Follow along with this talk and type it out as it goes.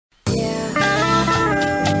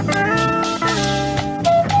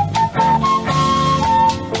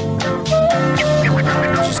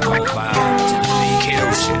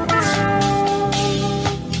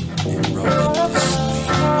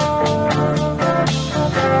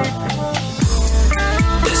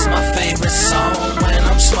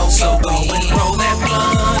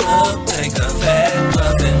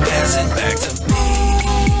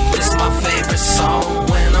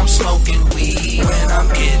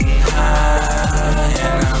getting high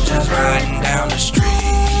and I'm just riding down the street.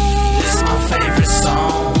 This is my favorite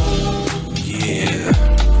song. Yeah,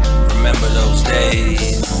 remember those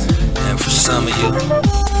days? And for some of you,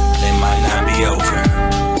 they might not be over.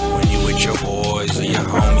 When you with your boys or your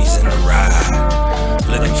homies in the ride,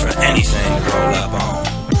 looking for anything to roll up on,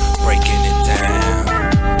 breaking it down,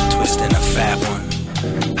 twisting a fat one,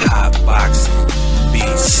 hot boxing,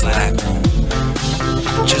 beats slapping,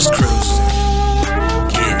 just cruising,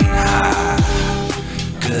 getting high,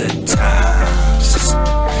 good times,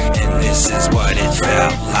 and this is what it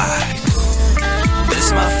felt like.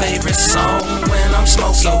 This my favorite song when I'm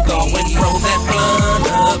smoking. So go and roll that blunt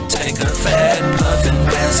up, take a fat puff and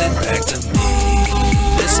pass it back to me.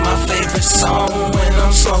 This my favorite song when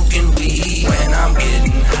I'm smoking weed, when I'm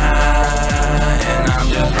getting high and I'm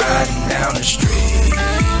just riding down the street.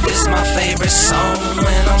 This my favorite song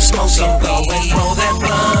when I'm smoking. So go and roll that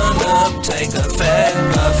blunt up, take a fat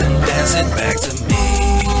puff and pass it back to me.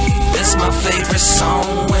 This my favorite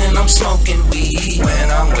song when I'm smoking weed,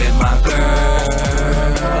 when I'm with my girl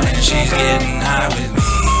and she's getting high with me.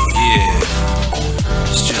 Yeah,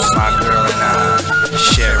 it's just my girl and I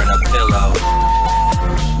sharing a pillow,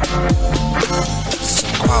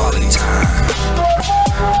 some quality time,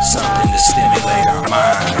 something to stimulate our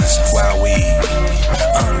minds while we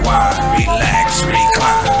unwind, relax,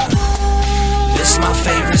 recline. This my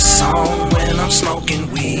favorite song when I'm smoking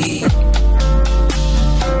weed.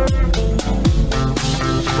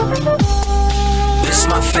 This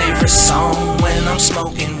my favorite song when I'm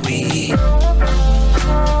smoking weed.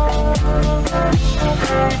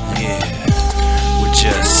 Yeah, we're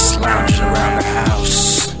just lounging around the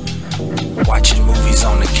house, watching movies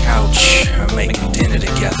on the couch, or making dinner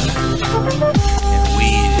together. And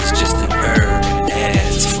weed is just an herb, it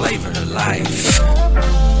adds flavor to life.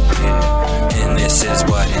 Yeah, and this is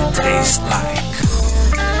what it tastes like.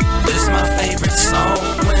 This is my favorite song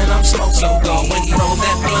when I'm smoking. So go and roll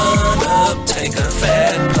that blunt up, take a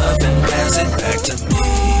fat puff and pass it back to me.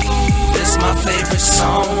 This is my favorite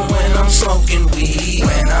song when I'm smoking weed,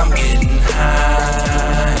 when I'm getting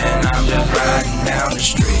high and I'm just riding down the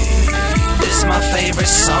street. This is my favorite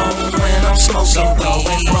song when I'm smoking. So go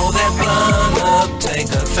and roll that blunt up, take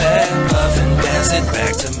a fat puff and pass it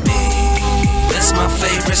back to me. This is my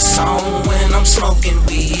favorite song when I'm smoking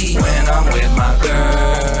weed, when I'm with my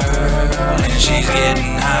girl and she's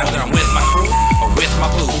getting high. When I'm with my crew or with my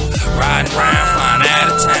boo, riding around, flying out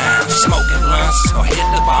of town, smoking blunts or hit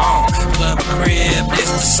the bomb, club or crib, this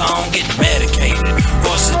the song, getting medicated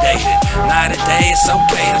or sedated. Night or day, it's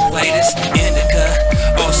okay to play this indica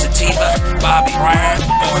or sativa, Bobby Brown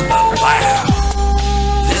or the Loud.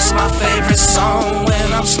 This is my favorite song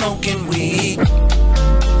when I'm smoking weed.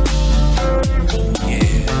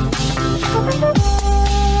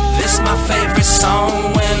 This is my favorite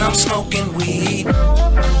song when I'm smoking weed.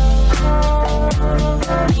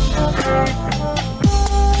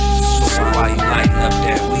 So while you lighting up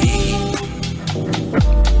that weed,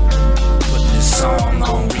 put this song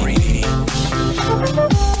on repeat.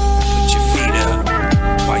 Put your feet up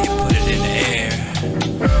while you put it in the air.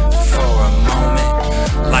 For a moment,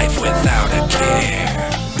 life without a care.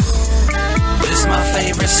 This is my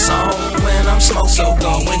favorite song when I'm smoking. So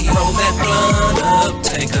go and roll that blunt up,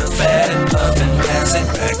 take a fat puff and pass it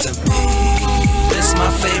back to me. This is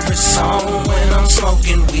my favorite song when I'm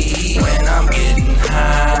smoking weed, when I'm getting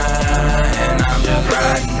high and I'm just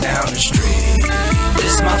riding down the street.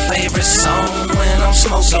 This is my favorite song when I'm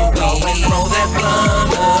smoking. So go and roll that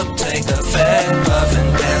blunt up, take a fat puff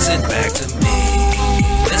and pass it back to me.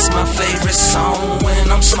 This is my favorite song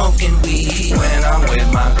when I'm smoking weed, when I'm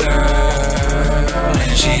with my girl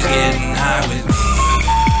and she's getting high with me.